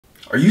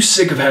Are you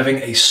sick of having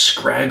a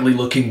scraggly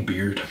looking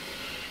beard?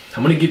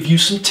 I'm going to give you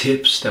some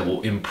tips that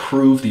will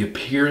improve the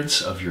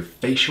appearance of your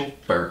facial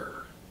fur.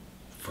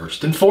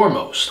 First and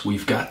foremost,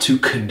 we've got to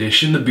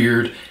condition the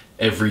beard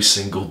every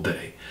single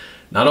day.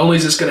 Not only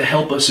is this going to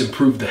help us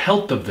improve the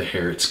health of the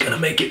hair, it's going to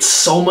make it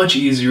so much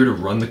easier to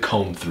run the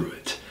comb through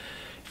it.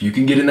 If you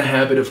can get in the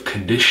habit of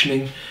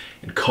conditioning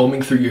and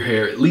combing through your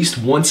hair at least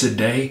once a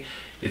day,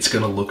 it's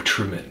going to look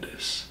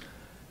tremendous.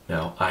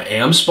 Now, I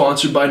am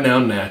sponsored by Now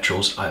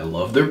Naturals. I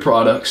love their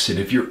products, and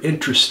if you're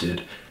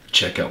interested,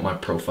 check out my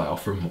profile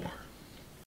for more.